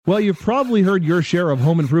Well, you've probably heard your share of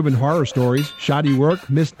home improvement horror stories, shoddy work,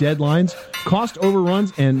 missed deadlines, cost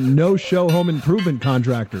overruns, and no-show home improvement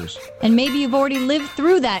contractors. And maybe you've already lived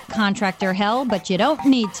through that contractor hell, but you don't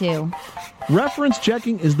need to. Reference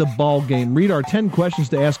checking is the ball game. Read our 10 questions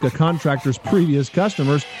to ask a contractor's previous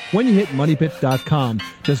customers when you hit moneypit.com.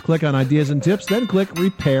 Just click on ideas and tips, then click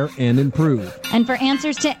repair and improve. And for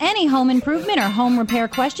answers to any home improvement or home repair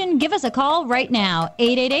question, give us a call right now,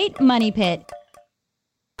 888-MONEYPIT.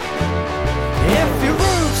 If your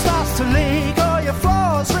roof starts to leak or your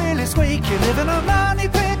floor's really squeak, you live in a money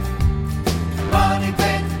pit. Money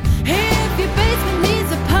pit. If your basement needs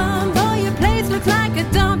a pump or your place looks like a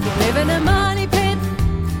dump, you live in a money pit.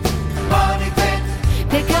 Money pit.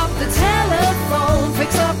 Pick up the telephone,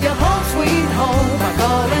 fix up your home sweet home by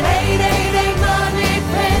calling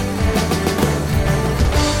 888-MONEY-PIT.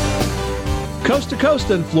 Coast to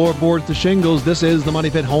coast and floorboards to shingles, this is the Money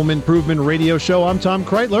Pit Home Improvement Radio Show. I'm Tom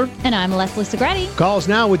Kraeutler. And I'm Leslie Segrete. Call us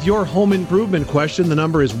now with your home improvement question. The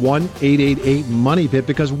number is 1-888-MONEYPIT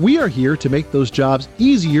because we are here to make those jobs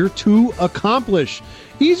easier to accomplish,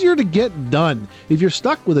 easier to get done. If you're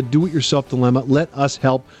stuck with a do-it-yourself dilemma, let us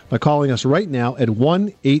help by calling us right now at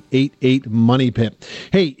 1-888-MONEYPIT.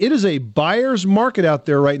 Hey, it is a buyer's market out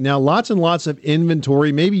there right now. Lots and lots of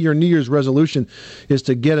inventory. Maybe your New Year's resolution is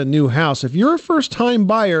to get a new house. If you're a first-time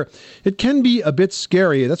buyer, it can be a bit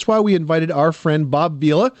scary. That's why we invited our friend Bob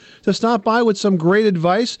Vila to stop by with some great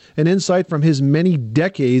advice and insight from his many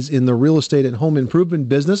decades in the real estate and home improvement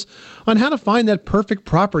business on how to find that perfect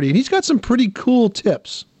property. And he's got some pretty cool tips.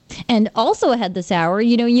 And also ahead this hour,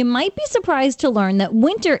 you might be surprised to learn that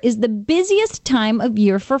winter is the busiest time of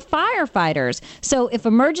year for firefighters. So if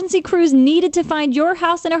emergency crews needed to find your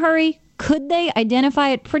house in a hurry, could they identify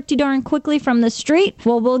it pretty darn quickly from the street?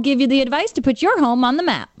 Well, we'll give you the advice to put your home on the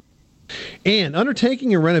map. And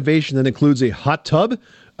undertaking a renovation that includes a hot tub,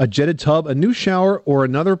 a jetted tub, a new shower, or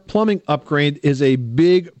another plumbing upgrade is a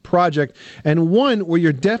big project, and one where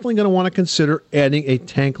you're definitely going to want to consider adding a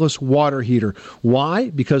tankless water heater. Why?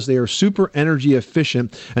 Because they are super energy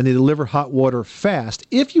efficient and they deliver hot water fast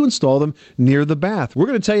if you install them near the bath. We're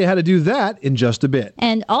going to tell you how to do that in just a bit.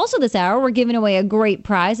 And also this hour, we're giving away a great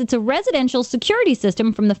prize. It's a residential security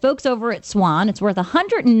system from the folks over at Swan. It's worth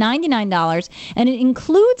 $199, and it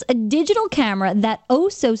includes a digital camera that oh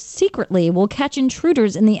so secretly will catch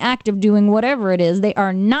intruders in the act of doing whatever it is they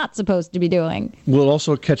are not supposed to be doing. Will it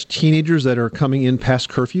also catch teenagers that are coming in past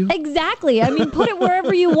curfew? Exactly. I mean, put it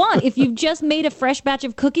wherever you want. If you've just made a fresh batch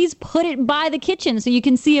of cookies, put it by the kitchen so you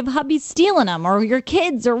can see if hubby's stealing them or your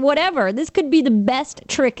kids or whatever. This could be the best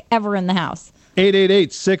trick ever in the house.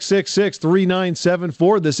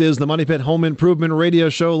 888-666-3974. This is the Money Pit Home Improvement Radio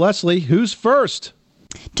Show. Leslie, who's first?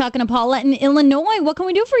 Talking to Paulette in Illinois. What can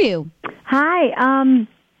we do for you? Hi.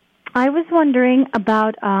 I was wondering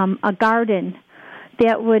about a garden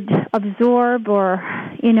that would absorb, or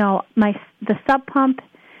the sub pump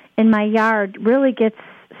in my yard really gets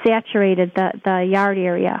saturated, the yard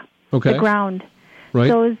area, okay, the ground. Right.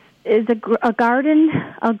 So is a garden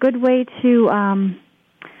a good way to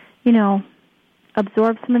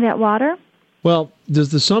absorb some of that water? Well,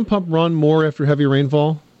 does the sump pump run more after heavy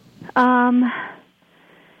rainfall?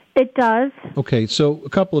 It does. Okay, so a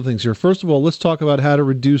couple of things here. First of all, let's talk about how to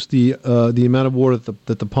reduce the amount of water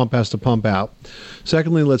that the pump has to pump out.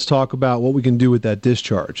 Secondly, let's talk about what we can do with that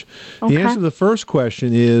discharge. Okay. The answer to the first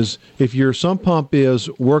question is, if your sump pump is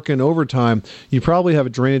working overtime, you probably have a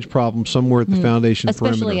drainage problem somewhere at the foundation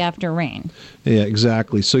perimeter. Especially after rain. Yeah,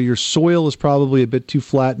 exactly. So your soil is probably a bit too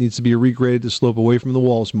flat, needs to be regraded to slope away from the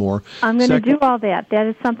walls more. I'm going to do all that. That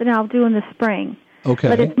is something I'll do in the spring. Okay.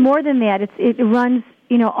 But it's more than that. It runs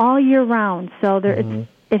all year round, so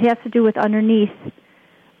it has to do with underneath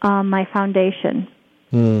my foundation.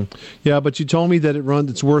 Yeah, but you told me that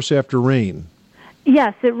it's worse after rain.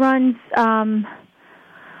 Yes, it runs, I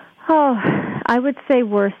would say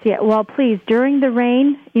worse. Yeah. Well, please, during the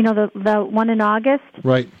rain, the one in August,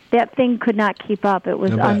 right, that thing could not keep up. It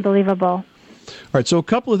was unbelievable. All right, so a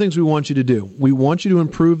couple of things we want you to do. We want you to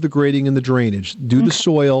improve the grading and the drainage, do the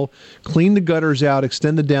soil, clean the gutters out,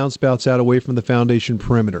 extend the downspouts out away from the foundation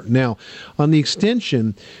perimeter. Now, on the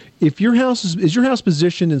extension, if your house is your house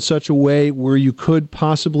positioned in such a way where you could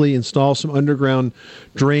possibly install some underground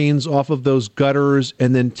drains off of those gutters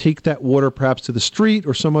and then take that water perhaps to the street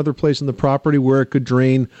or some other place on the property where it could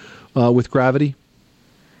drain with gravity?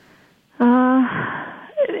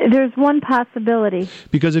 There's one possibility.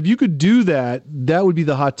 Because if you could do that, that would be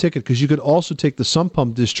the hot ticket, because you could also take the sump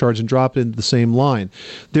pump discharge and drop it into the same line.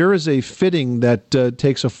 There is a fitting that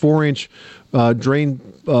takes a 4-inch drain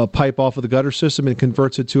pipe off of the gutter system and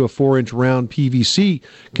converts it to a 4-inch round PVC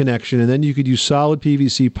connection. And then you could use solid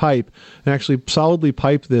PVC pipe and actually solidly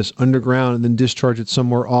pipe this underground and then discharge it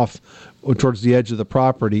somewhere off or towards the edge of the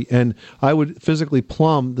property. And I would physically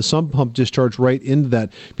plumb the sump pump discharge right into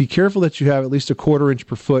that. Be careful that you have at least a 1/4 inch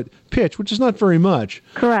per foot pitch, which is not very much.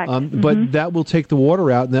 Correct. But that will take the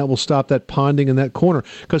water out, and that will stop that ponding in that corner.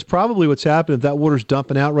 Because probably what's happened, if that water's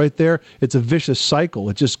dumping out right there, it's a vicious cycle.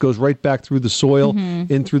 It just goes right back through the soil,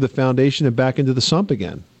 in through the foundation, and back into the sump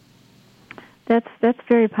again. That's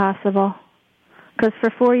very possible. Because for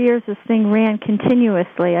 4 years, this thing ran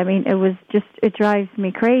continuously. I mean, it drives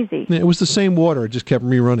me crazy. It was the same water. It just kept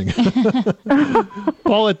rerunning.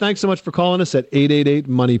 Paula, thanks so much for calling us at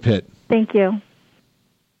 888-MONEY-PIT. Thank you.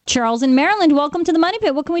 Charles in Maryland, welcome to the Money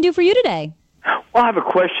Pit. What can we do for you today? Well, I have a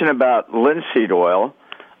question about linseed oil.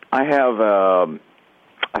 I have a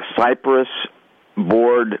cypress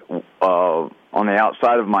board on the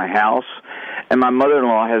outside of my house, and my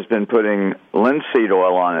mother-in-law has been putting linseed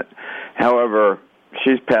oil on it. However,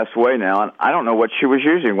 she's passed away now, and I don't know what she was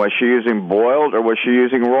using. Was she using boiled or was she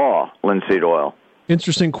using raw linseed oil?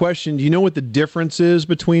 Interesting question. Do you know what the difference is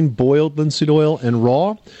between boiled linseed oil and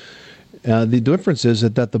raw? The difference is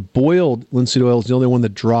that the boiled linseed oil is the only one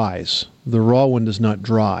that dries. The raw one does not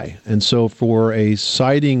dry. And so for a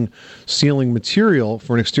siding sealing material,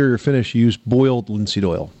 for an exterior finish, you use boiled linseed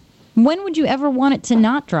oil. When would you ever want it to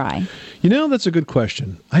not dry? You know, that's a good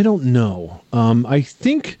question. I don't know. I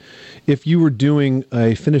think if you were doing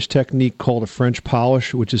a finish technique called a French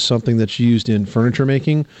polish, which is something that's used in furniture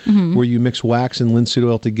making, where you mix wax and linseed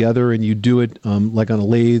oil together and you do it like on a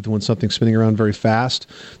lathe when something's spinning around very fast,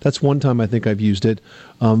 that's one time I think I've used it.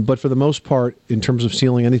 But for the most part, in terms of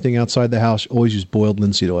sealing anything outside the house, always use boiled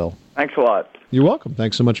linseed oil. Thanks a lot. You're welcome.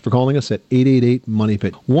 Thanks so much for calling us at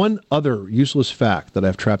 888-MONEY-PIT. One other useless fact that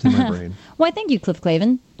I've trapped in my brain. Why, thank you, Cliff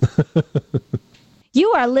Clavin.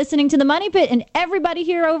 You are listening to the Money Pit, and everybody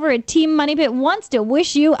here over at Team Money Pit wants to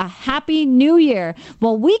wish you a happy new year.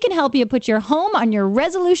 Well, we can help you put your home on your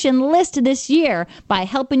resolution list this year by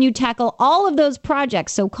helping you tackle all of those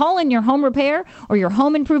projects. So call in your home repair or your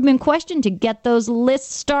home improvement question to get those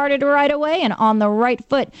lists started right away and on the right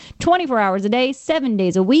foot. 24 hours a day, 7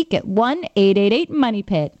 days a week at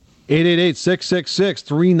 1-888-MONEY-PIT.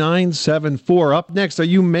 888-666-3974. Up next, are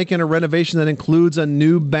you making a renovation that includes a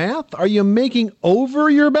new bath? Are you making over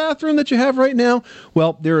your bathroom that you have right now?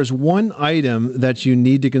 Well, there is one item that you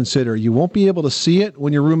need to consider. You won't be able to see it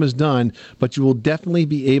when your room is done, but you will definitely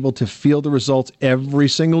be able to feel the results every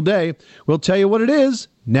single day. We'll tell you what it is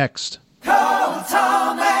next. Call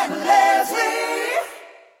Tom and Leslie.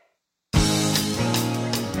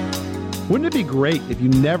 Wouldn't it be great if you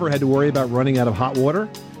never had to worry about running out of hot water?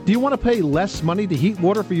 Do you want to pay less money to heat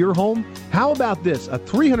water for your home? How about this, a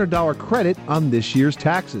 $300 credit on this year's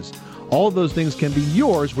taxes? All of those things can be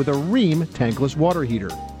yours with a Rheem tankless water heater.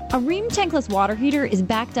 A Rheem tankless water heater is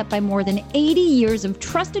backed up by more than 80 years of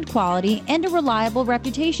trusted quality and a reliable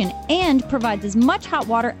reputation, and provides as much hot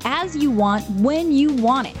water as you want when you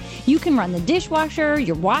want it. You can run the dishwasher,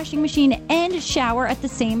 your washing machine, and shower at the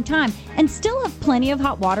same time, and still have plenty of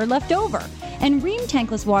hot water left over. And Rheem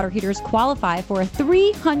tankless water heaters qualify for a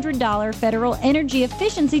 $300 federal energy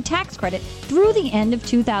efficiency tax credit through the end of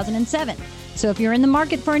 2007. So if you're in the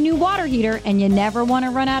market for a new water heater and you never want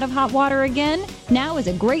to run out of hot water again, now is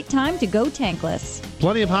a great time to go tankless.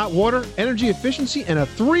 Plenty of hot water, energy efficiency, and a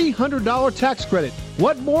 $300 tax credit.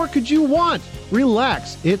 What more could you want?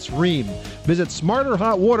 Relax, it's Rheem. Visit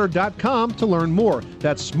smarterhotwater.com to learn more.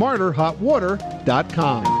 That's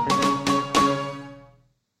smarterhotwater.com.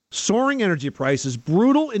 Soaring energy prices,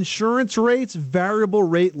 brutal insurance rates, variable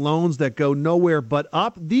rate loans that go nowhere but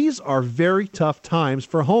up. These are very tough times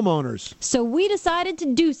for homeowners. So we decided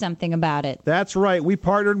to do something about it. That's right. We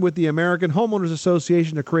partnered with the American Homeowners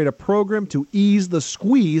Association to create a program to ease the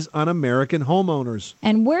squeeze on American homeowners.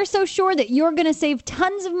 And we're so sure that you're going to save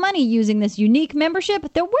tons of money using this unique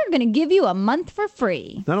membership that we're going to give you a month for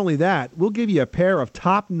free. Not only that, we'll give you a pair of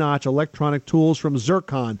top-notch electronic tools from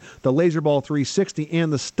Zircon, the Laserball 360,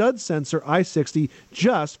 and the Stud Sensor i60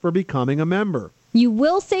 just for becoming a member. You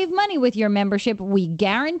will save money with your membership. We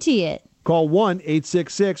guarantee it. Call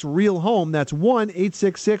 1-866-REAL-HOME. That's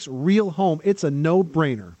 1-866-REAL-HOME. It's a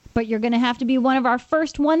no-brainer. But you're going to have to be one of our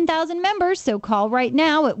first 1,000 members, so call right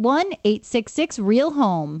now at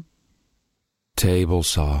 1-866-REAL-HOME. Table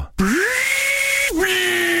saw.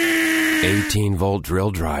 18-volt drill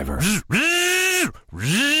driver.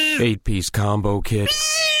 8-piece combo kit.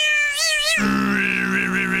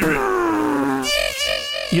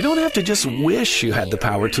 You don't have to just wish you had the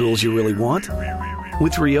power tools you really want.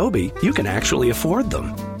 With Ryobi, you can actually afford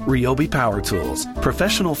them. Ryobi power tools.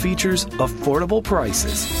 Professional features, affordable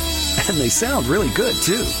prices. And they sound really good,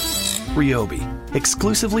 too. Ryobi,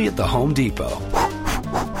 exclusively at the Home Depot.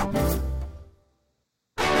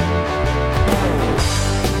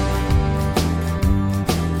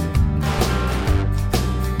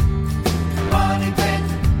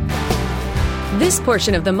 This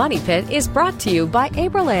portion of the Money Pit is brought to you by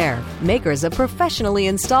Aprilaire, makers of professionally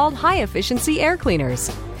installed high-efficiency air cleaners.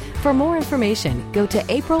 For more information, go to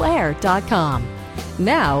aprilaire.com.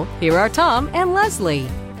 Now, here are Tom and Leslie.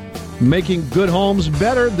 Making good homes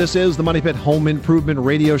better. This is the Money Pit Home Improvement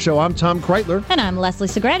Radio Show. I'm Tom Kraeutler. And I'm Leslie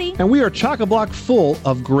Segrete. And we are chock-a-block full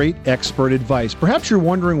of great expert advice. Perhaps you're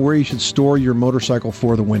wondering where you should store your motorcycle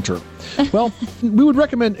for the winter. Well, we would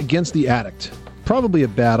recommend against the addict. Probably a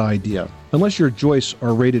bad idea, unless your joists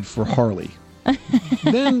are rated for Harley.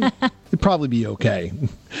 Then it'd probably be okay.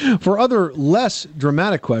 For other less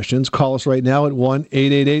dramatic questions, call us right now at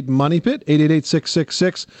 1-888-MONEY-PIT,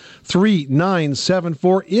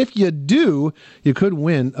 888-666-3974. If you do, you could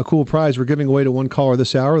win a cool prize we're giving away to one caller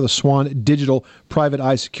this hour, the Swan Digital Private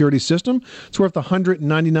Eye Security System. It's worth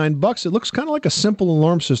 $199. It looks kind of like a simple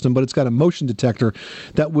alarm system, but it's got a motion detector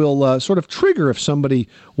that will sort of trigger if somebody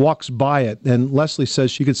walks by it. And Leslie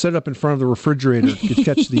says she could set it up in front of the refrigerator to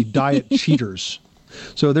catch the diet cheaters.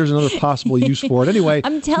 So there's another possible use for it. Anyway,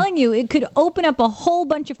 I'm telling you, it could open up a whole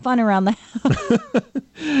bunch of fun around the house.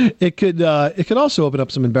 It could also open up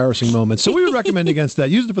some embarrassing moments. So we would recommend against that.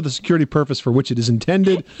 Use it for the security purpose for which it is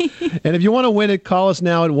intended. And if you want to win it, call us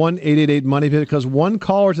now at 1-888-MONEY-PIT, because one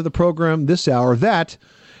caller to the program this hour,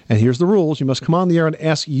 and here's the rules, you must come on the air and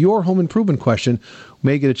ask your home improvement question,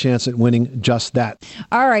 may get a chance at winning just that.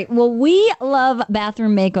 All right. Well, we love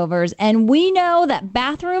bathroom makeovers, and we know that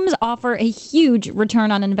bathrooms offer a huge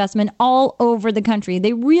return on investment all over the country.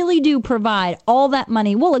 They really do provide all that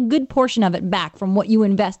money, well, a good portion of it back from what you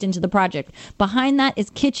invest into the project. Behind that is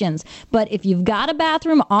kitchens. But if you've got a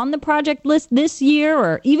bathroom on the project list this year,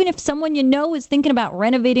 or even if someone you know is thinking about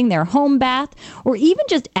renovating their home bath, or even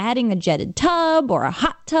just adding a jetted tub or a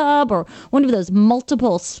hot tub or one of those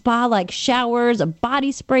multiple spa-like showers, a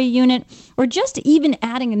body spray unit, or just even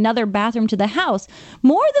adding another bathroom to the house,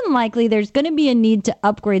 more than likely there's going to be a need to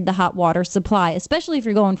upgrade the hot water supply, especially if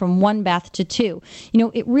you're going from one bath to two. You know,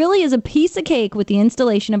 it really is a piece of cake with the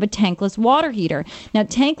installation of a tankless water heater. Now,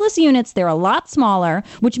 tankless units, they're a lot smaller,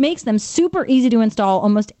 which makes them super easy to install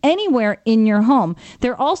almost anywhere in your home.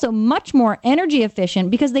 They're also much more energy efficient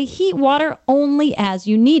because they heat water only as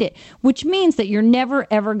you need it, which means that you're never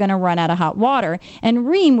ever going to run out of hot water. And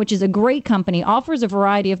Rheem, which is a great company, offers a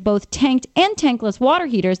variety of both tanked and tankless water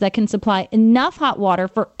heaters that can supply enough hot water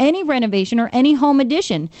for any renovation or any home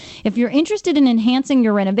addition. If you're interested in enhancing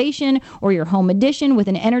your renovation or your home addition with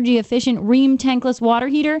an energy-efficient Rheem tankless water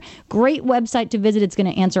heater, great website to visit. It's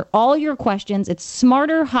going to answer all your questions. It's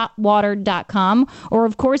smarterhotwater.com, or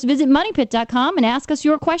of course visit moneypit.com and ask us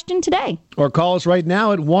your question today. Or call us right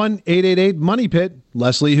now at 1-888-MONEY-PIT.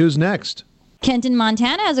 Leslie, who's next? Kent in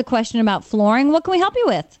Montana has a question about flooring. What can we help you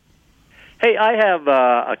with? Hey, I have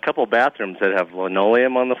a couple bathrooms that have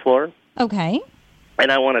linoleum on the floor. Okay.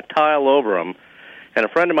 And I want to tile over them. And a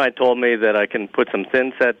friend of mine told me that I can put some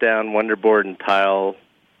thin set down, wonderboard, and tile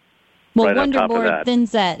right on top of wonderboard, that. thin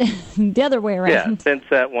set, the other way around. Yeah, thin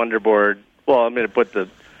set, wonderboard. Well, I'm going to put thin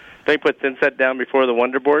set down before the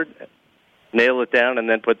wonderboard, nail it down, and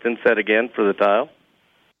then put thin set again for the tile.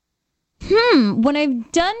 When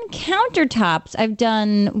I've done countertops, I've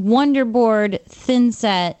done wonderboard, thin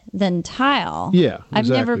set, then tile. Yeah, exactly. I've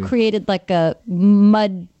never created like a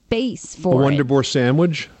mud base for a wonderboard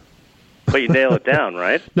sandwich. But you nail it down,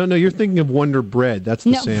 right? No, you're thinking of Wonder Bread. That's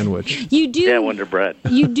the sandwich. You do. Yeah, Wonder Bread.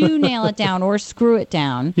 You do nail it down or screw it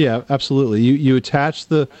down. Yeah, absolutely. You attach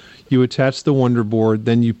the Wonder Board,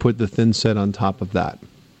 then you put the thin set on top of that.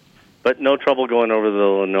 But no trouble going over the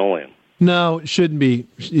linoleum. No, it shouldn't be.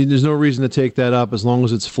 There's no reason to take that up as long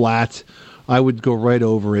as it's flat. I would go right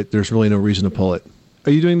over it. There's really no reason to pull it.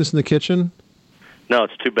 Are you doing this in the kitchen? No,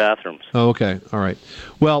 it's two bathrooms. Oh, okay. All right.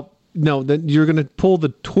 Well, no, then you're going to pull the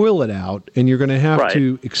toilet out, and you're going to have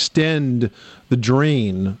to extend the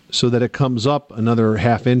drain so that it comes up another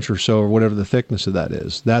half inch or so, or whatever the thickness of that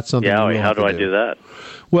is. That's something. Yeah, how do I do that?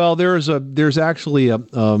 Well, there's actually a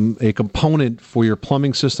component for your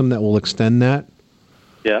plumbing system that will extend that.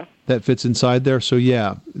 Yeah. That fits inside there. So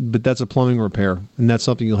yeah, but that's a plumbing repair, and that's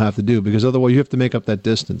something you'll have to do because otherwise you have to make up that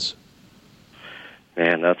distance.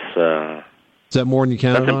 Man, that's is that more than you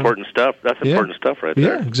counted on? That's important stuff. That's important stuff right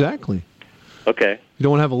there. Yeah, exactly. Okay. You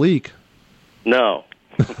don't want to have a leak. No.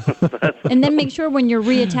 And then make sure when you're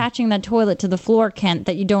reattaching that toilet to the floor, Kent,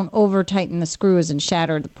 that you don't over-tighten the screws and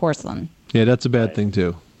shatter the porcelain. Yeah, that's a bad thing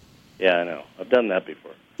too. Yeah, I know. I've done that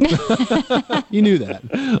before. You knew that.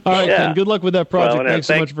 All right, Yeah. Ken, good luck with that project. Well, Thanks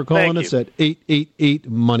so much for calling us at 888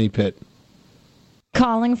 Money Pit.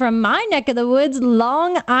 Calling from my neck of the woods,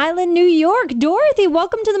 Long Island, New York. Dorothy,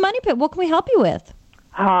 welcome to the Money Pit. What can we help you with?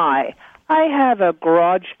 Hi. I have a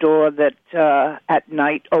garage door that at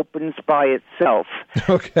night opens by itself.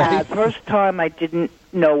 Okay. First time I didn't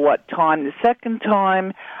know what time. The second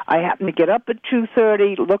time I happened to get up at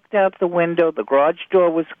 2:30, looked out the window. The garage door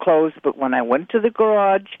was closed, but when I went to the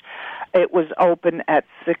garage, it was open at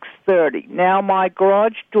 6:30. Now my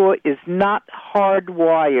garage door is not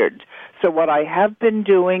hardwired. So what I have been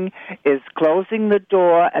doing is closing the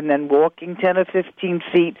door and then walking 10 or 15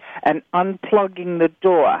 feet and unplugging the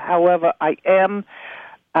door. However, I am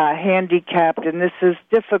handicapped, and this is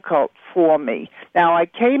difficult for me. Now, I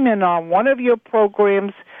came in on one of your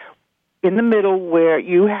programs in the middle where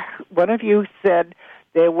one of you said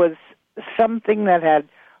there was something that had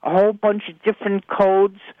a whole bunch of different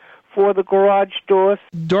codes for the garage doors.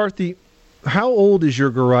 Dorothy, how old is your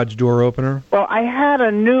garage door opener? Well, I had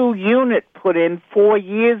a new unit put in 4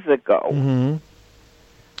 years ago. Mm-hmm.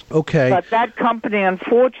 Okay. But that company,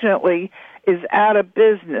 unfortunately, is out of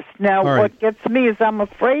business. Now, what gets me is I'm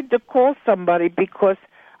afraid to call somebody because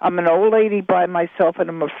I'm an old lady by myself, and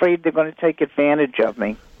I'm afraid they're going to take advantage of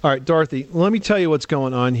me. All right, Dorothy, let me tell you what's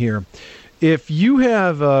going on here. If you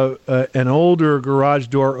have an older garage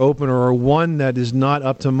door opener or one that is not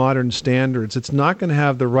up to modern standards, it's not going to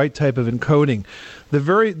have the right type of encoding.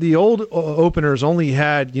 The old openers only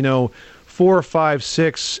had 4, 5,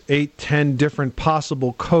 6, 8, 10 different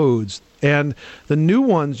possible codes. And the new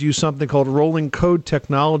ones use something called rolling code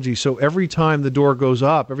technology. So every time the door goes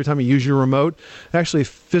up, every time you use your remote, it actually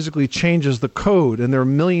physically changes the code. And there are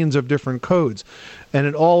millions of different codes. And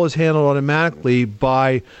it all is handled automatically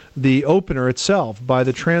by the opener itself, by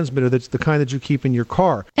the transmitter that's the kind that you keep in your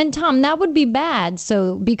car. And Tom, that would be bad.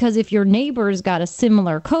 So because if your neighbor's got a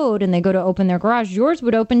similar code and they go to open their garage, yours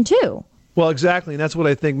would open too. Well, exactly, and that's what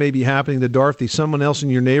I think may be happening to Dorothy. Someone else in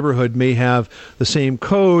your neighborhood may have the same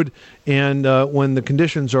code, and when the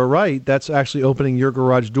conditions are right, that's actually opening your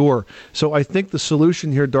garage door. So I think the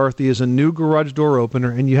solution here, Dorothy, is a new garage door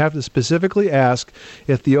opener, and you have to specifically ask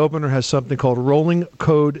if the opener has something called rolling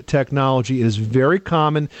code technology. It is very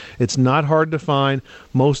common. It's not hard to find.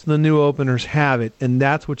 Most of the new openers have it, and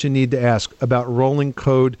that's what you need to ask about rolling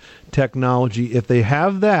code technology. If they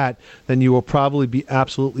have that, then you will probably be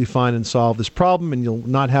absolutely fine and solve this problem, and you'll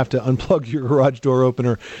not have to unplug your garage door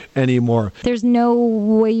opener anymore. There's no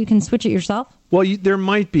way you can switch it yourself? Well, there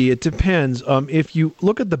might be. It depends. If you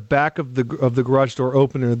look at the back of the garage door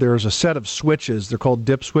opener, there's a set of switches. They're called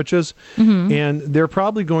dip switches, and they're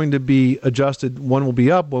probably going to be adjusted. One will be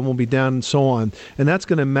up, one will be down, and so on. And that's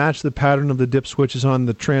going to match the pattern of the dip switches on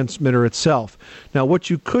the transmitter itself. Now, what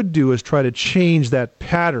you could do is try to change that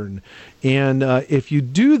pattern. And if you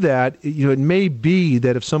do that, it may be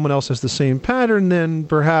that if someone else has the same pattern, then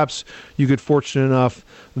perhaps you get fortunate enough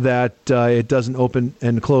that it doesn't open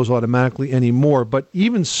and close automatically anymore. But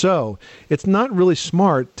even so, it's not really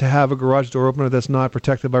smart to have a garage door opener that's not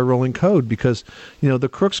protected by rolling code, because the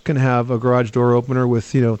crooks can have a garage door opener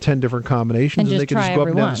with 10 different combinations, and they can just go up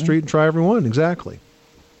and down the street and try every one. Exactly.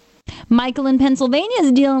 Michael in Pennsylvania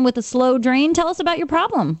is dealing with a slow drain. Tell us about your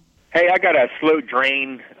problem. Hey, I got a slow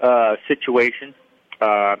drain situation,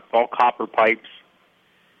 all copper pipes.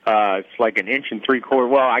 It's like 1 3/4 inch,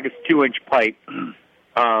 well, I guess 2-inch pipe.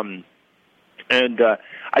 And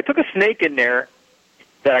I took a snake in there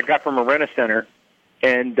that I got from a rent-a-center,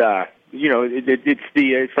 and,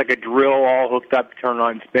 it's like a drill all hooked up, turn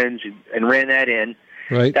on, spins, and ran that in.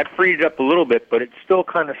 Right. That freed it up a little bit, but it's still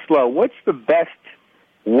kind of slow. What's the best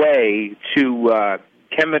way to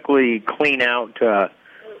chemically clean out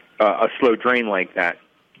a slow drain like that?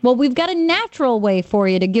 Well, we've got a natural way for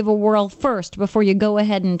you to give a whirl first before you go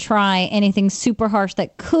ahead and try anything super harsh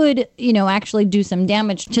that could, actually do some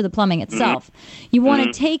damage to the plumbing itself. You want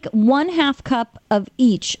to take 1/2 cup of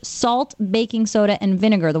each salt, baking soda, and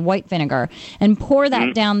vinegar, the white vinegar, and pour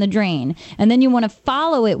that down the drain. And then you want to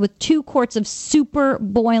follow it with 2 quarts of super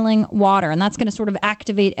boiling water. And that's going to sort of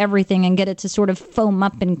activate everything and get it to sort of foam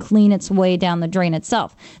up and clean its way down the drain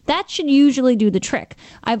itself. That should usually do the trick.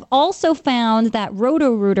 I've also found that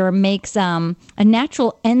Roto-Rooter makes a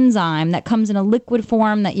natural enzyme that comes in a liquid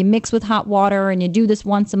form that you mix with hot water, and you do this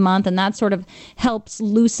once a month, and that sort of helps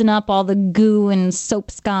loosen up all the goo and soap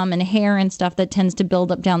scum and hair and stuff that tends to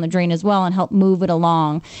build up down the drain as well and help move it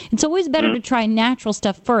along. It's always better to try natural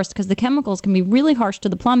stuff first, because the chemicals can be really harsh to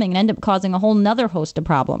the plumbing and end up causing a whole nother host of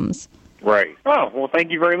problems. Right. Oh, well, thank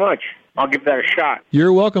you very much. I'll give that a shot.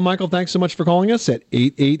 You're welcome, Michael. Thanks so much for calling us at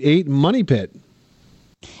 888 Money Pit.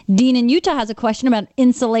 Dean in Utah has a question about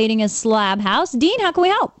insulating his slab house. Dean, how can we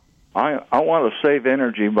help? I want to save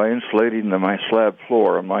energy by insulating my slab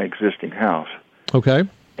floor of my existing house. Okay.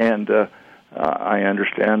 And I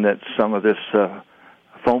understand that some of this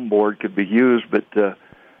foam board could be used, but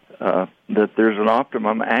that there's an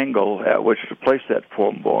optimum angle at which to place that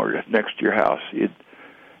foam board next to your house.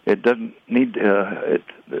 It doesn't need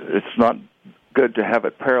it's not good to have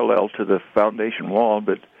it parallel to the foundation wall,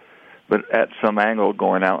 but at some angle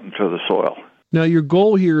going out into the soil. Now, your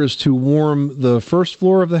goal here is to warm the first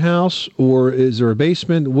floor of the house, or is there a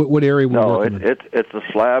basement? What area we're working on? It's a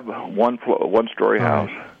slab, one-story house.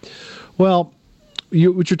 Right. Well,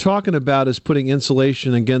 what you're talking about is putting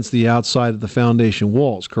insulation against the outside of the foundation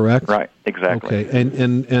walls, correct? Right, exactly. Okay,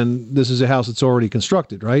 and this is a house that's already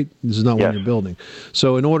constructed, right? This is not one you're building.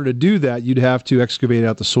 So in order to do that, you'd have to excavate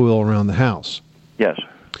out the soil around the house. Yes.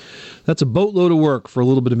 That's a boatload of work for a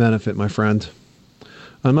little bit of benefit, my friend.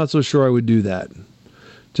 I'm not so sure I would do that.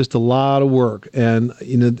 Just a lot of work. And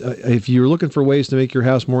if you're looking for ways to make your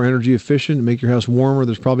house more energy efficient, make your house warmer,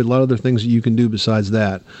 there's probably a lot of other things that you can do besides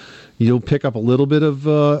that. You'll pick up a little bit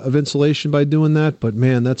of insulation by doing that, but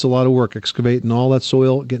man, that's a lot of work, excavating all that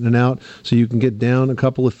soil, getting it out so you can get down a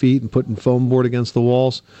couple of feet and putting foam board against the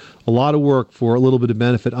walls. A lot of work for a little bit of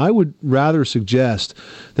benefit. I would rather suggest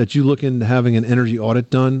that you look into having an energy audit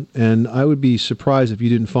done, and I would be surprised if you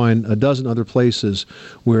didn't find a dozen other places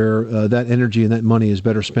where that energy and that money is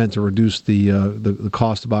better spent to reduce the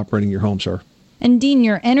cost of operating your home, sir. And Dean,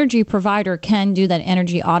 your energy provider can do that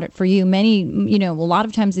energy audit for you. Many, a lot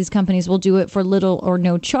of times these companies will do it for little or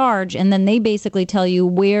no charge, and then they basically tell you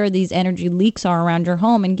where these energy leaks are around your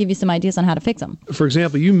home and give you some ideas on how to fix them. For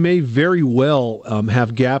example, you may very well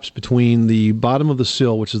have gaps between the bottom of the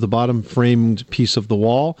sill, which is the bottom framed piece of the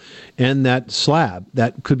wall, and that slab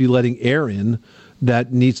that could be letting air in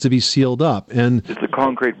that needs to be sealed up. And it's a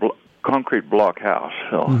concrete block house,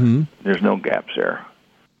 so there's no gaps there.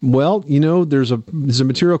 Well, there's a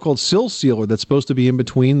material called sill sealer that's supposed to be in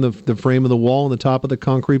between the frame of the wall and the top of the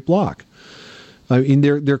concrete block. I mean,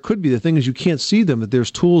 there could be. The thing is, you can't see them, but there's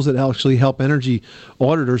tools that actually help energy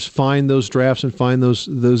auditors find those drafts and find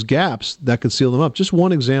those gaps that could seal them up. Just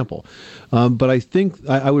one example. But I think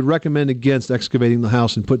I would recommend against excavating the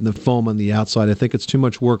house and putting the foam on the outside. I think it's too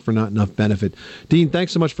much work for not enough benefit. Dean,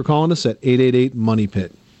 thanks so much for calling us at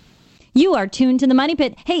 888-MONEY-PIT. You are tuned to the Money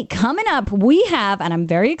Pit. Hey, coming up, we have, and I'm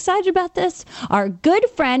very excited about this, our good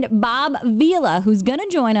friend Bob Vila, who's going to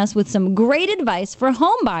join us with some great advice for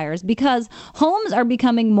home buyers, because homes are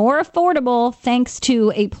becoming more affordable thanks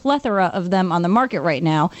to a plethora of them on the market right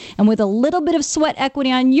now. And with a little bit of sweat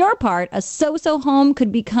equity on your part, a so-so home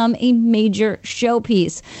could become a major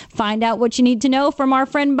showpiece. Find out what you need to know from our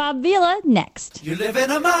friend Bob Vila next. You live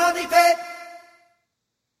in a money pit.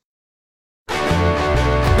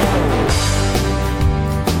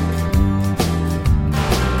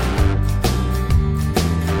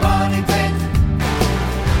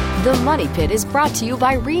 The Money Pit is brought to you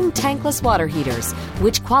by Rheem tankless water heaters,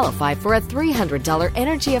 which qualify for a $300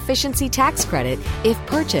 energy efficiency tax credit if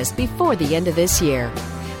purchased before the end of this year.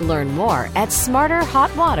 Learn more at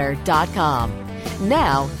smarterhotwater.com.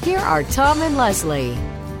 Now, here are Tom and Leslie.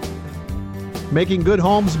 Making good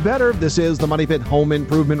homes better. This is the Money Pit Home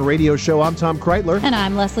Improvement Radio Show. I'm Tom Kraeutler. And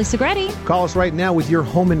I'm Leslie Segrete. Call us right now with your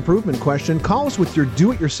home improvement question. Call us with your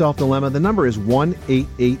do-it-yourself dilemma. The number is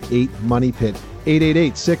 1-888-MONEY-PIT.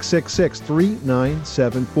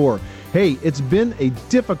 888-666-3974. Hey, it's been a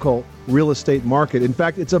difficult real estate market. In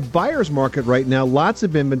fact, it's a buyer's market right now. Lots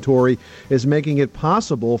of inventory is making it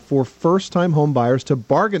possible for first-time home buyers to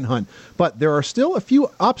bargain hunt. But there are still a few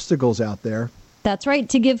obstacles out there. That's right.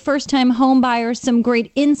 To give first-time home buyers some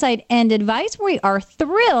great insight and advice, we are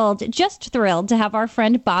just thrilled to have our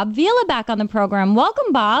friend Bob Vila back on the program.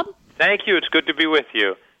 Welcome, Bob. Thank you. It's good to be with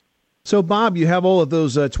you. So, Bob, you have all of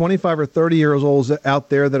those 25 or 30-year-olds out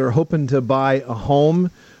there that are hoping to buy a home.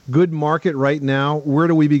 Good market right now. Where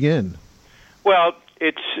do we begin? Well,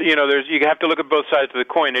 it's, you have to look at both sides of the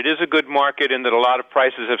coin. It is a good market in that a lot of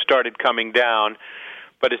prices have started coming down,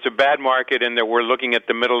 but it's a bad market in that we're looking at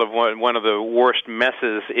the middle of one of the worst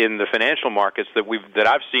messes in the financial markets that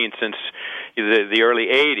I've seen since the early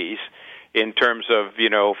 80s in terms of,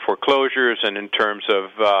 foreclosures and in terms of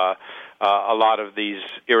a lot of these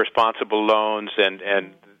irresponsible loans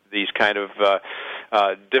and these kind of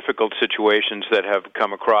difficult situations that have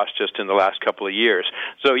come across just in the last couple of years.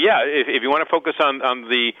 So, if you want to focus on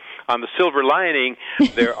the silver lining,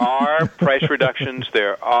 there are price reductions.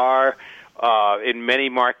 There are in many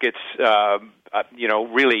markets,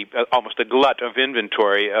 really almost a glut of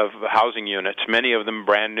inventory of housing units. Many of them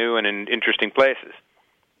brand new and in interesting places.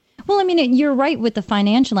 Well, I mean, you're right with the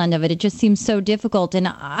financial end of it. It just seems so difficult. And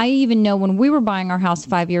I even know when we were buying our house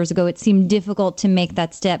 5 years ago, it seemed difficult to make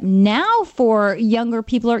that step. Now for younger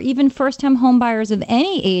people or even first-time home buyers of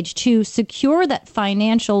any age to secure that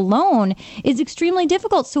financial loan is extremely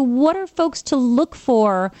difficult. So what are folks to look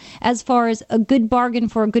for as far as a good bargain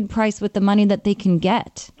for a good price with the money that they can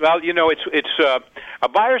get? Well, it's a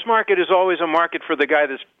buyer's market is always a market for the guy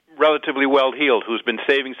that's relatively well-heeled, who's been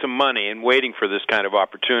saving some money and waiting for this kind of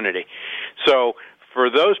opportunity. So for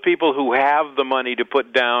those people who have the money to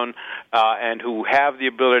put down and who have the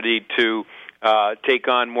ability to take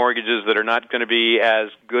on mortgages that are not going to be as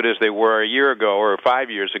good as they were a year ago or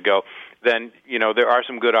 5 years ago, then, there are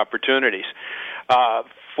some good opportunities.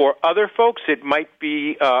 For other folks, it might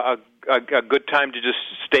be a good time to just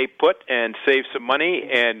stay put and save some money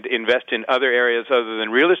and invest in other areas other than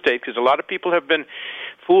real estate, because a lot of people have been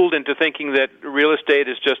fooled into thinking that real estate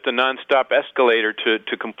is just a nonstop escalator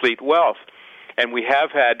to complete wealth. And we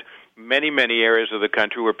have had many, many areas of the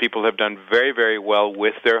country where people have done very, very well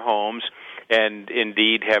with their homes and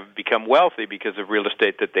indeed have become wealthy because of real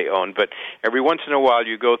estate that they own. But every once in a while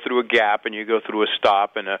you go through a gap and you go through a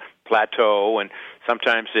stop and a plateau, and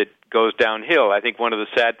sometimes it goes downhill. I think one of the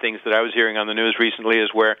sad things that I was hearing on the news recently is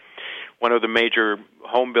where one of the major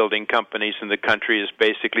home building companies in the country is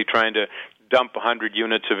basically trying to dump 100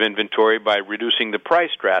 units of inventory by reducing the price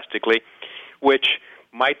drastically, which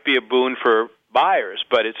might be a boon for buyers,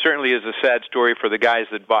 but it certainly is a sad story for the guys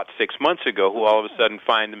that bought 6 months ago who all of a sudden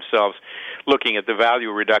find themselves looking at the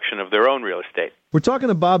value reduction of their own real estate. We're talking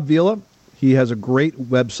to Bob Vila. He has a great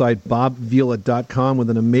website, bobvila.com, with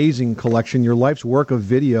an amazing collection, your life's work of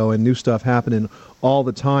video and new stuff happening all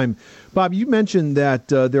the time. Bob, you mentioned that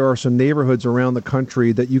there are some neighborhoods around the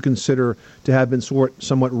country that you consider to have been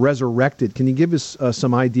somewhat resurrected. Can you give us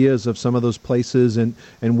some ideas of some of those places and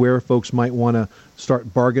where folks might want to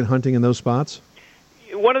start bargain hunting in those spots?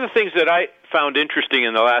 One of the things that I found interesting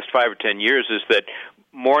in the last 5 or 10 years is that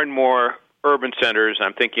more and more urban centers,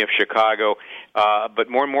 I'm thinking of Chicago, but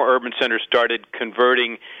more and more urban centers started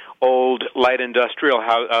converting old light industrial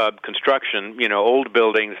construction, old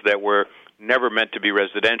buildings that were never meant to be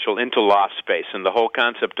residential, into loft space. And the whole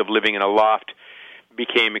concept of living in a loft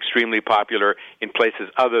became extremely popular in places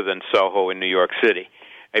other than Soho in New York City.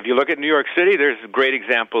 If you look at New York City, there's a great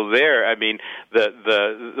example there. I mean,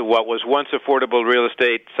 the what was once affordable real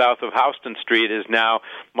estate south of Houston Street is now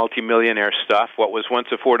multimillionaire stuff. What was once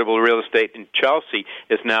affordable real estate in Chelsea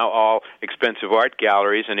is now all expensive art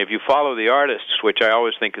galleries. And if you follow the artists, which I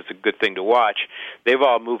always think is a good thing to watch, they've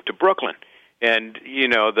all moved to Brooklyn. And,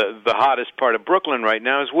 the hottest part of Brooklyn right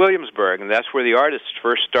now is Williamsburg, and that's where the artists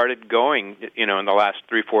first started going, in the last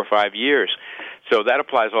 3, 4, 5 years. So that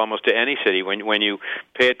applies almost to any city. When you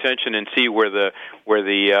pay attention and see where the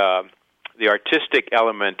artistic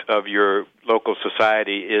element of your local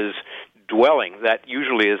society is dwelling, that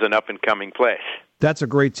usually is an up-and-coming place. That's a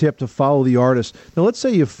great tip, to follow the artist. Now, let's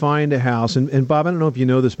say you find a house, and Bob, I don't know if you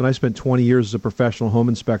know this, but I spent 20 years as a professional home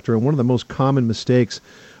inspector, and one of the most common mistakes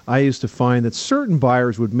I used to find that certain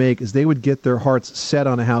buyers would make is they would get their hearts set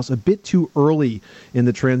on a house a bit too early in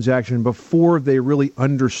the transaction before they really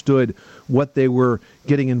understood what they were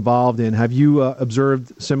getting involved in. Have you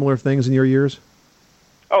observed similar things in your years?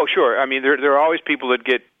 Oh, sure. I mean, there are always people that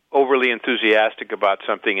get overly enthusiastic about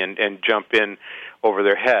something and jump in over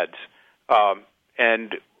their heads.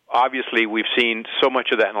 And obviously, we've seen so much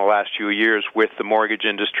of that in the last few years with the mortgage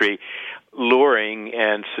industry luring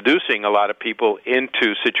and seducing a lot of people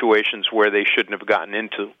into situations where they shouldn't have gotten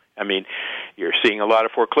into. I mean, you're seeing a lot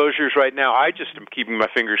of foreclosures right now. I just am keeping my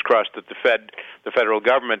fingers crossed that the federal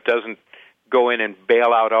government doesn't go in and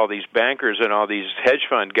bail out all these bankers and all these hedge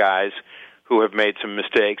fund guys who have made some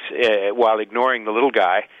mistakes while ignoring the little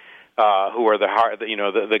guy. Who are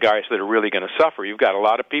the guys that are really going to suffer. You've got a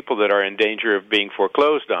lot of people that are in danger of being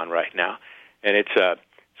foreclosed on right now, and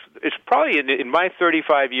it's probably in my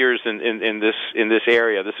 35 years in this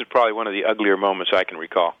area, this is probably one of the uglier moments I can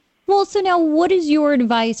recall. Well, so now what is your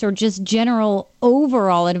advice, or just general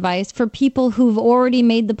overall advice, for people who've already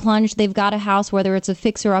made the plunge? They've got a house, whether it's a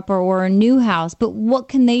fixer-upper or a new house, but what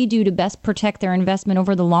can they do to best protect their investment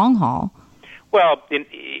over the long haul? Well,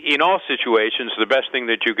 in all situations, the best thing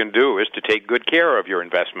that you can do is to take good care of your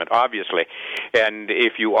investment, obviously. And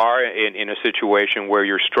if you are in a situation where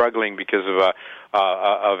you're struggling because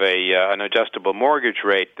of an adjustable mortgage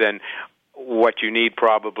rate, then what you need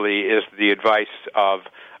probably is the advice of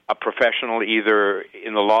a professional, either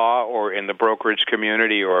in the law or in the brokerage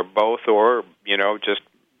community, or both, or just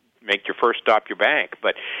make your first stop your bank.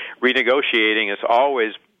 But renegotiating is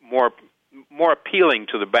always more appealing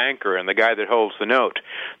to the banker and the guy that holds the note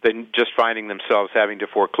than just finding themselves having to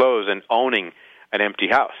foreclose and owning an empty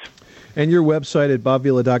house. And your website at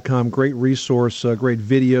bobvila.com, great resource, great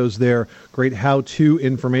videos there, great how-to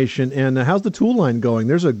information. And how's the tool line going?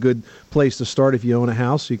 There's a good place to start if you own a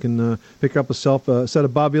house. You can pick up a set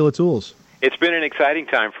of Bob Vila tools. It's been an exciting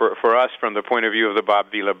time for us from the point of view of the Bob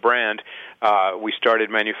Vila brand. We started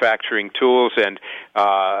manufacturing tools, and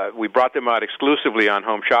we brought them out exclusively on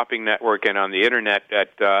Home Shopping Network and on the Internet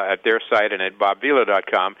at their site and at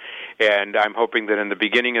bobvila.com. And I'm hoping that in the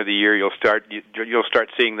beginning of the year you'll start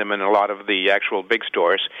seeing them in a lot of the actual big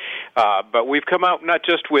stores. But we've come out not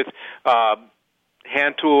just with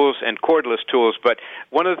hand tools and cordless tools, but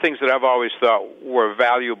one of the things that I've always thought were a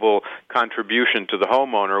valuable contribution to the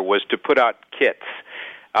homeowner was to put out kits,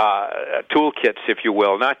 tool kits, if you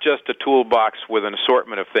will, not just a toolbox with an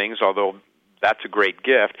assortment of things, although that's a great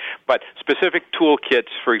gift, but specific tool kits,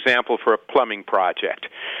 for example, for a plumbing project.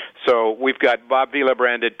 So we've got Bob Vila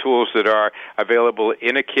branded tools that are available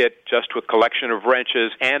in a kit just with a collection of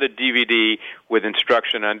wrenches and a DVD with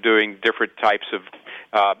instruction on doing different types of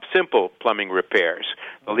simple plumbing repairs,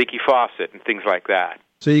 a leaky faucet and things like that.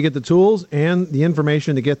 So you get the tools and the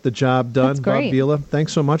information to get the job done. That's great. Bob Vila,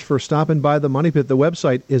 thanks so much for stopping by the Money Pit. The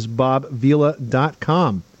website is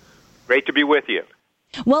bobvila.com. Great to be with you.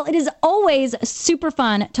 Well, it is always super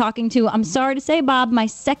fun talking to, I'm sorry to say, Bob, my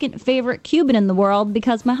second favorite Cuban in the world,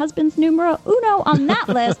 because my husband's numero uno on that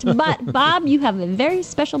list. But, Bob, you have a very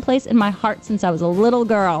special place in my heart since I was a little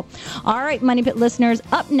girl. All right, Money Pit listeners,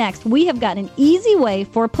 up next, we have got an easy way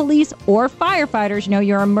for police or firefighters,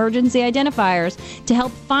 your emergency identifiers, to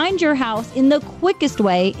help find your house in the quickest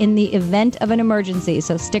way in the event of an emergency.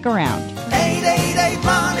 So stick around. 888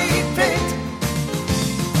 Money Pit.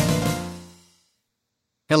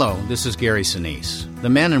 Hello, this is Gary Sinise. The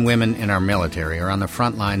men and women in our military are on the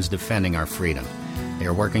front lines defending our freedom. They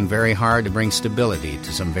are working very hard to bring stability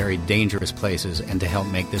to some very dangerous places and to help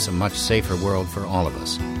make this a much safer world for all of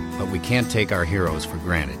us. But we can't take our heroes for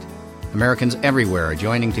granted. Americans everywhere are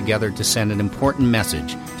joining together to send an important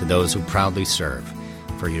message to those who proudly serve.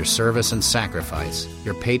 For your service and sacrifice,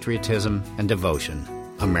 your patriotism and devotion,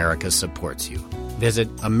 America supports you. Visit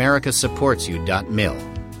americasupportsyou.mil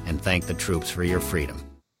and thank the troops for your freedom.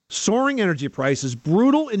 Soaring energy prices,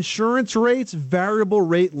 brutal insurance rates, variable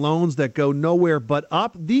rate loans that go nowhere but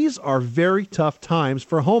up. These are very tough times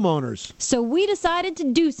for homeowners. So we decided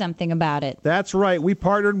to do something about it. That's right. We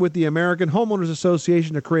partnered with the American Homeowners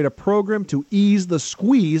Association to create a program to ease the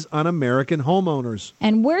squeeze on American homeowners.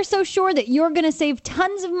 And we're so sure that you're going to save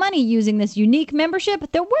tons of money using this unique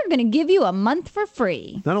membership that we're going to give you a month for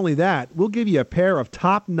free. Not only that, we'll give you a pair of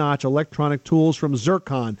top-notch electronic tools from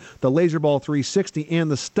Zircon, the LaserBall 360,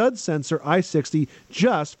 and the Stud Sensor i60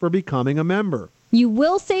 just for becoming a member. You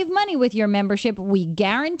will save money with your membership. We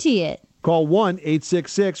guarantee it. Call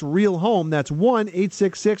 1-866-REAL-HOME. That's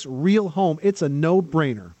 1-866-REAL-HOME. It's a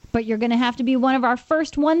no-brainer. But you're going to have to be one of our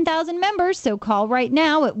first 1,000 members, so call right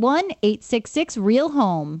now at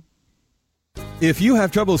 1-866-REAL-HOME. If you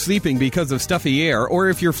have trouble sleeping because of stuffy air, or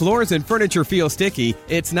if your floors and furniture feel sticky,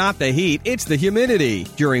 it's not the heat, it's the humidity.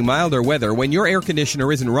 During milder weather, when your air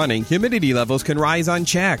conditioner isn't running, humidity levels can rise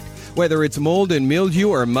unchecked. Whether it's mold and mildew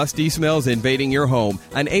or musty smells invading your home,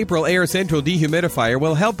 an April Air Central Dehumidifier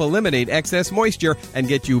will help eliminate excess moisture and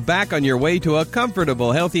get you back on your way to a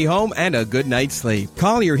comfortable, healthy home and a good night's sleep.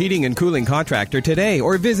 Call your heating and cooling contractor today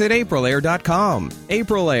or visit aprilair.com.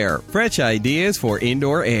 April Air, fresh ideas for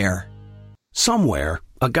indoor air. Somewhere,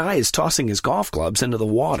 a guy is tossing his golf clubs into the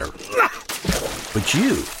water. But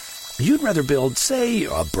you'd rather build, say,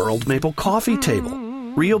 a burled maple coffee table.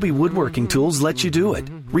 Ryobi Woodworking Tools let you do it.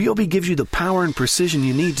 Ryobi gives you the power and precision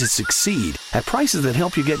you need to succeed at prices that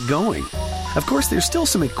help you get going. Of course, there's still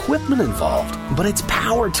some equipment involved, but it's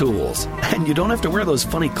power tools, and you don't have to wear those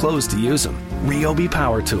funny clothes to use them. Ryobi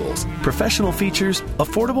Power Tools. Professional features,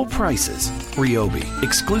 affordable prices. Ryobi,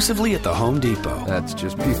 exclusively at the Home Depot. That's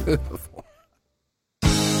just beautiful.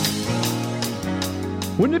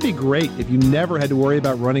 Wouldn't it be great if you never had to worry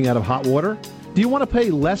about running out of hot water? Do you want to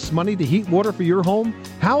pay less money to heat water for your home?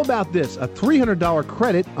 How about this, a $300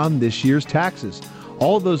 credit on this year's taxes?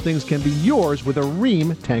 All of those things can be yours with a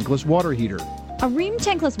Rheem tankless water heater. A Rheem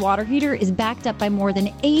tankless water heater is backed up by more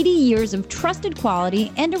than 80 years of trusted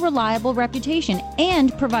quality and a reliable reputation,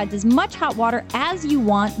 and provides as much hot water as you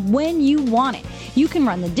want when you want it. You can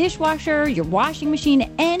run the dishwasher, your washing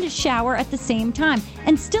machine, and shower at the same time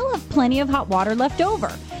and still have plenty of hot water left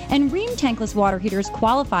over. And Rheem tankless water heaters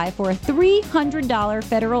qualify for a $300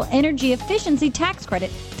 federal energy efficiency tax credit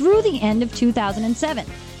through the end of 2007.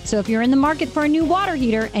 So if you're in the market for a new water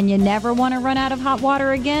heater and you never want to run out of hot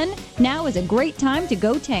water again, now is a great time to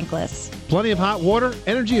go tankless. Plenty of hot water,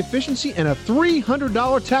 energy efficiency, and a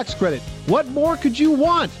 $300 tax credit. What more could you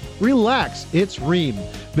want? Relax, it's Rheem.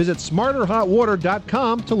 Visit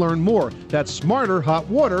smarterhotwater.com to learn more. That's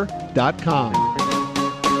smarterhotwater.com.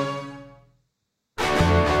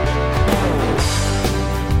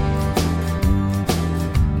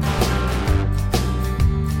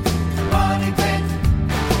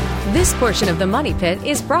 This portion of the Money Pit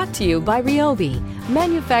is brought to you by Ryobi,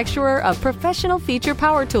 manufacturer of professional feature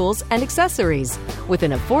power tools and accessories, with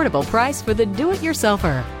an affordable price for the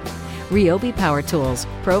do-it-yourselfer. Ryobi Power Tools,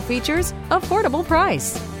 pro features, affordable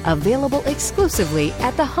price. Available exclusively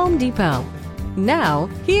at the Home Depot. Now,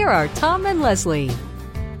 here are Tom and Leslie.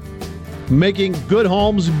 Making good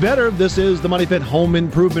homes better. This is the Money Pit Home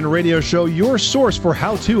Improvement Radio Show, your source for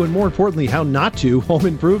how to, and more importantly, how not to, home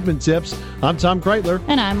improvement tips. I'm Tom Kraeutler.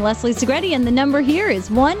 And I'm Leslie Segrete, and the number here is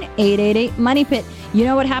 1-888-MONEY-PIT. You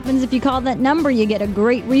know what happens if you call that number? You get a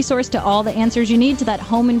great resource to all the answers you need to that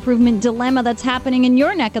home improvement dilemma that's happening in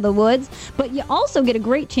your neck of the woods. But you also get a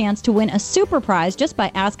great chance to win a super prize just by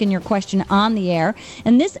asking your question on the air.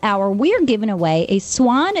 And this hour, we are giving away a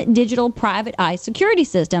Swan Digital Private Eye Security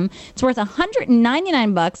System. It's worth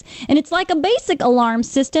 $199, and it's like a basic alarm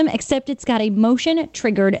system, except it's got a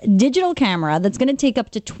motion-triggered digital camera that's going to take up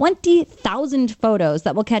to 20,000 photos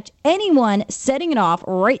that will catch anyone setting it off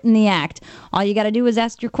right in the act. All you got to do is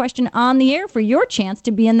ask your question on the air for your chance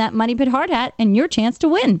to be in that Money Pit hard hat and your chance to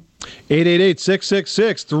win.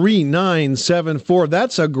 888-666-3974.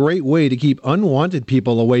 That's a great way to keep unwanted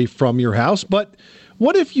people away from your house. But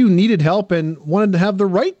what if you needed help and wanted to have the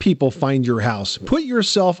right people find your house? Put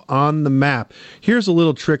yourself on the map. Here's a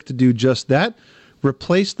little trick to do just that.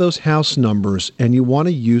 Replace those house numbers, and you want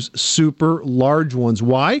to use super large ones.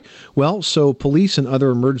 Why? Well, so police and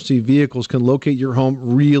other emergency vehicles can locate your home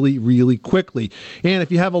really, really quickly. And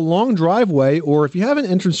if you have a long driveway, or if you have an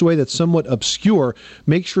entranceway that's somewhat obscure,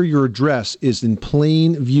 make sure your address is in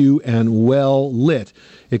plain view and well lit.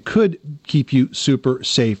 It could keep you super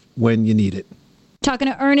safe when you need it. Talking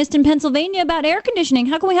to Ernest in Pennsylvania about air conditioning.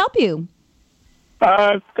 How can we help you?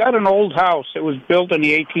 I've got an old house. It was built in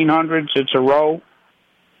the 1800s. It's a row.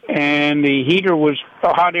 And the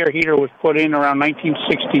hot air heater was put in around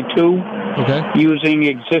 1962 using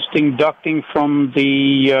existing ducting from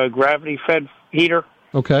the gravity-fed heater.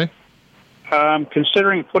 Okay. I'm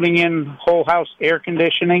considering putting in whole house air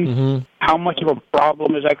conditioning. Mm-hmm. How much of a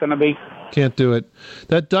problem is that going to be? Can't do it.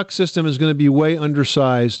 That duct system is going to be way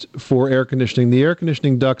undersized for air conditioning. The air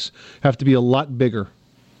conditioning ducts have to be a lot bigger.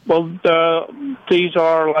 Well, these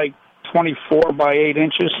are like 24 by 8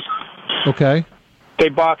 inches. Okay. They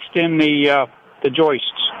boxed in the joists.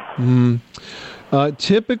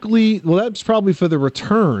 Typically, well, that's probably for the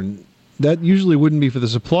return. That usually wouldn't be for the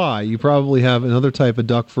supply. You probably have another type of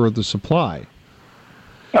duct for the supply.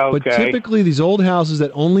 Okay. But typically, these old houses that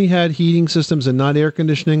only had heating systems and not air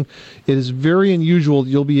conditioning, it is very unusual that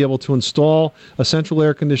you'll be able to install a central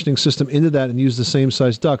air conditioning system into that and use the same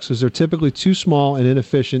size ducts, because they're typically too small and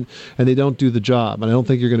inefficient, and they don't do the job. And I don't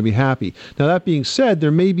think you're going to be happy. Now, that being said,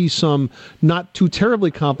 there may be some not too terribly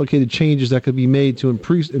complicated changes that could be made to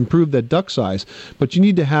improve that duct size. But you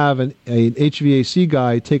need to have an HVAC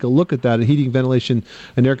guy take a look at that, a heating, ventilation,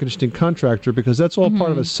 and air conditioning contractor, because that's all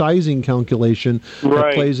part of a sizing calculation.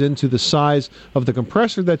 Right. Plays into the size of the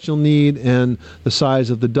compressor that you'll need and the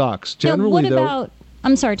size of the ducts. Generally,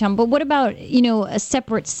 I'm sorry, Tom, but what about, a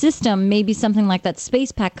separate system, maybe something like that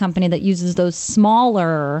Space Pack company that uses those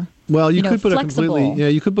smaller, well, you could put flexible.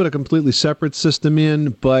 you could put a completely separate system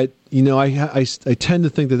in, but I tend to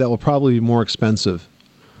think that will probably be more expensive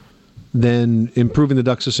than improving the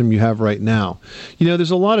duct system you have right now.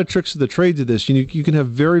 There's a lot of tricks to the trade to this. You can have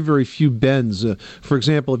very, very few bends. For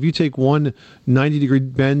example, if you take one 90-degree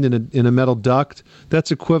bend in a metal duct,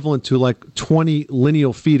 that's equivalent to like 20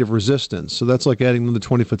 lineal feet of resistance. So that's like adding another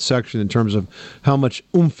 20-foot section in terms of how much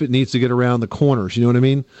oomph it needs to get around the corners. You know what I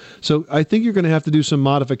mean? So I think you're going to have to do some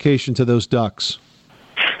modification to those ducts.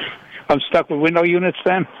 I'm stuck with window units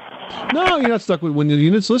then? No, you're not stuck with window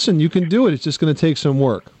units. Listen, you can do it. It's just going to take some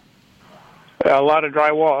work. A lot of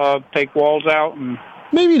drywall, take walls out, and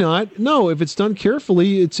maybe not. No, if it's done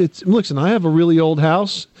carefully, it's. Listen, I have a really old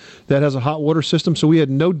house that has a hot water system, so we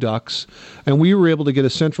had no ducts, and we were able to get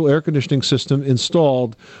a central air conditioning system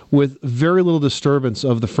installed with very little disturbance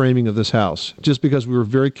of the framing of this house, just because we were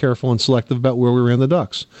very careful and selective about where we ran the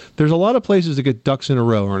ducts. There's a lot of places to get ducts in a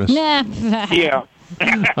row, Ernest. Yeah.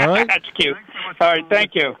 All right. That's cute. All right,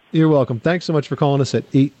 thank you. You're welcome. Thanks so much for calling us at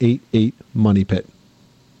 888-MONEY-PIT.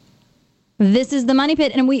 This is the Money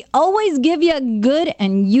Pit, and we always give you good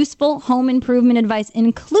and useful home improvement advice,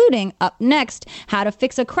 including, up next, how to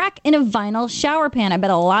fix a crack in a vinyl shower pan. I bet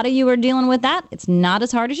a lot of you are dealing with that. It's not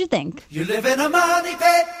as hard as you think. You live in a money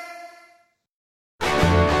pit.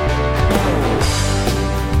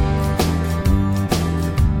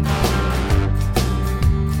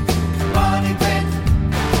 Money pit.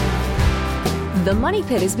 The Money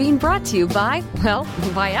Pit is being brought to you by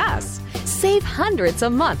us. Save hundreds a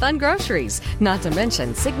month on groceries, not to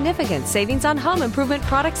mention significant savings on home improvement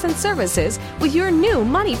products and services with your new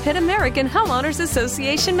Money Pit American Homeowners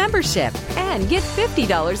Association membership. And get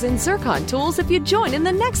 $50 in Zircon tools if you join in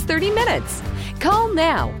the next 30 minutes. Call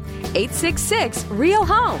now.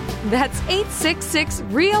 866-REAL-HOME. That's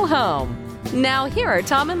 866-REAL-HOME. Now here are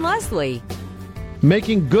Tom and Leslie.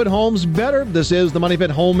 Making good homes better. This is the Money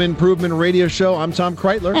Pit Home Improvement Radio Show. I'm Tom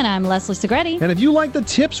Kraeutler. And I'm Leslie Segrete. And if you like the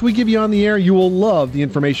tips we give you on the air, you will love the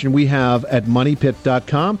information we have at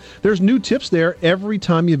moneypit.com. There's new tips there every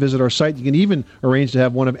time you visit our site. You can even arrange to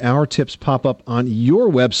have one of our tips pop up on your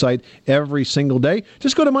website every single day.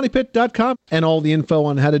 Just go to moneypit.com, and all the info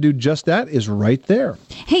on how to do just that is right there.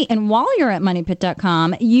 Hey, and while you're at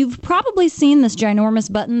moneypit.com, you've probably seen this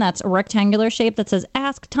ginormous button that's a rectangular shape that says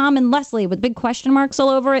Ask Tom and Leslie with big question marks all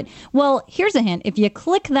over it. Well, here's a hint. If you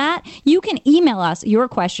click that, you can email us your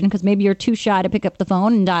question, because maybe you're too shy to pick up the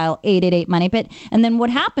phone and dial 888-MONEY-PIT. And then what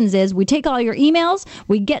happens is we take all your emails,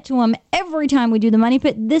 we get to them every time we do the Money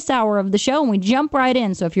Pit this hour of the show, and we jump right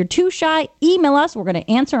in. So if you're too shy, email us. We're going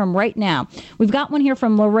to answer them right now. We've got one here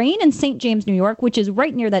from Lorraine in St. James, New York, which is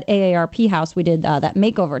right near that AARP house we did that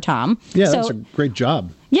makeover, Tom. Yeah, that's a great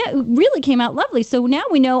job. Yeah, it really came out lovely. So now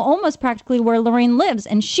we know almost practically where Lorraine lives.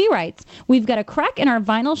 And she writes, we've got a crack in our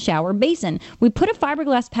vinyl shower basin. We put a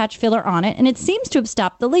fiberglass patch filler on it, and it seems to have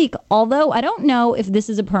stopped the leak, although I don't know if this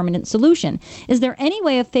is a permanent solution. Is there any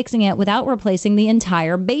way of fixing it without replacing the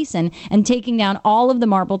entire basin and taking down all of the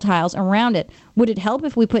marble tiles around it? Would it help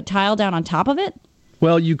if we put tile down on top of it?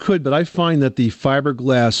 Well, you could, but I find that the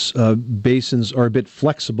fiberglass basins are a bit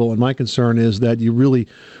flexible, and my concern is that you really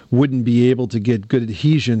wouldn't be able to get good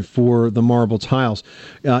adhesion for the marble tiles.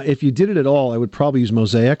 If you did it at all, I would probably use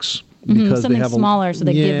mosaics. Because something they have smaller so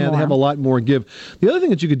they give more. Yeah, they have a lot more give. The other thing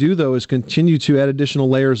that you could do, though, is continue to add additional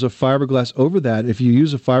layers of fiberglass over that. If you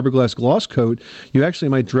use a fiberglass gloss coat, you actually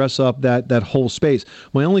might dress up that whole space.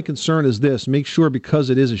 My only concern is this. Make sure, because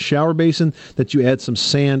it is a shower basin, that you add some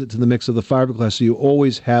sand to the mix of the fiberglass so you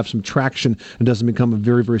always have some traction and doesn't become a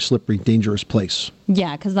very, very slippery, dangerous place.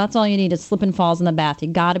 Yeah, because that's all you need is slip and falls in the bath. You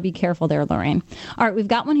got to be careful there, Lorraine. All right, we've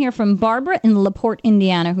got one here from Barbara in LaPorte,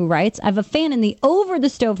 Indiana, who writes, I have a fan in the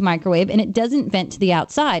over-the-stove microwave, and it doesn't vent to the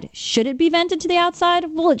outside. Should it be vented to the outside?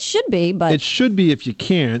 Well, it should be, but... It should be if you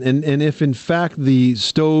can. And if, in fact, the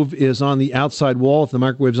stove is on the outside wall, if the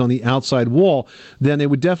microwave is on the outside wall, then it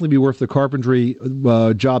would definitely be worth the carpentry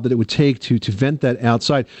job that it would take to vent that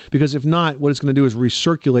outside. Because if not, what it's going to do is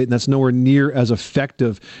recirculate, and that's nowhere near as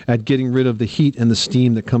effective at getting rid of the heat and the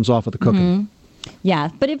steam that comes off of the cooking. Yeah,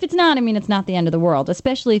 but if it's not, I mean, it's not the end of the world,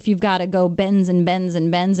 especially if you've got to go bends and bends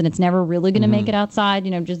and bends and it's never really going to make it outside.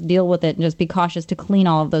 You know, just deal with it and just be cautious to clean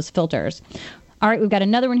all of those filters. All right, we've got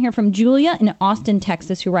another one here from Julia in Austin,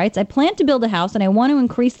 Texas, who writes, I plan to build a house and I want to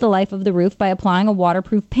increase the life of the roof by applying a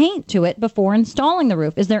waterproof paint to it before installing the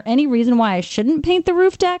roof. Is there any reason why I shouldn't paint the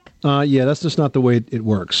roof deck? Yeah, that's just not the way it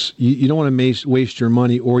works. You don't want to waste your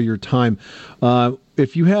money or your time.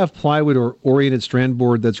 If you have plywood or oriented strand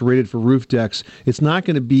board that's rated for roof decks, it's not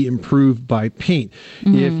going to be improved by paint.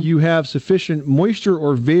 If you have sufficient moisture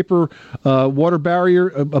or vapor water barrier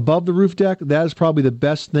above the roof deck, that is probably the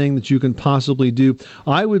best thing that you can possibly do.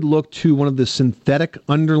 I would look to one of the synthetic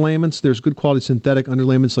underlayments. There's good quality synthetic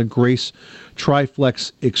underlayments like Grace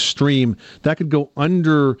Triflex Extreme. That could go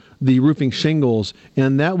under the roofing shingles,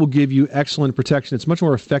 and that will give you excellent protection. It's much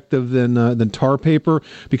more effective than tar paper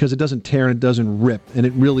because it doesn't tear and it doesn't rip, and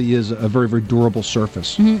it really is a very, very durable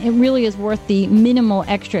surface. It really is worth the minimal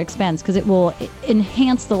extra expense because it will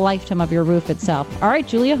enhance the lifetime of your roof itself. All right,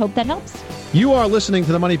 Julia, hope that helps. You are listening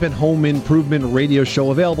to the Money Pit Home Improvement Radio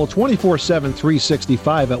Show, available 24/7,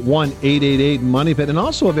 365 at 1-888-MONEY-PIT, and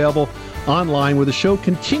also available online where the show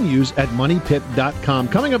continues at moneypit.com.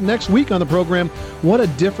 Coming up next week on the program, what a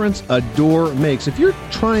difference a door makes. If you're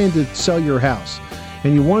trying to sell your house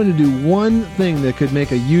and you wanted to do one thing that could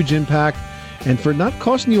make a huge impact, and for not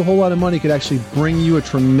costing you a whole lot of money, could actually bring you a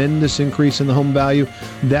tremendous increase in the home value,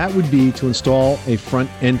 that would be to install a front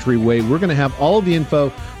entryway. We're going to have all of the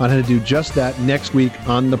info on how to do just that next week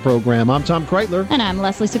on the program. I'm Tom Kraeutler. And I'm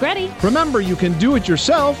Leslie Segrete. Remember, you can do it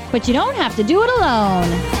yourself, but you don't have to do it alone.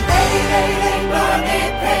 888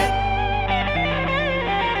 Money Pit.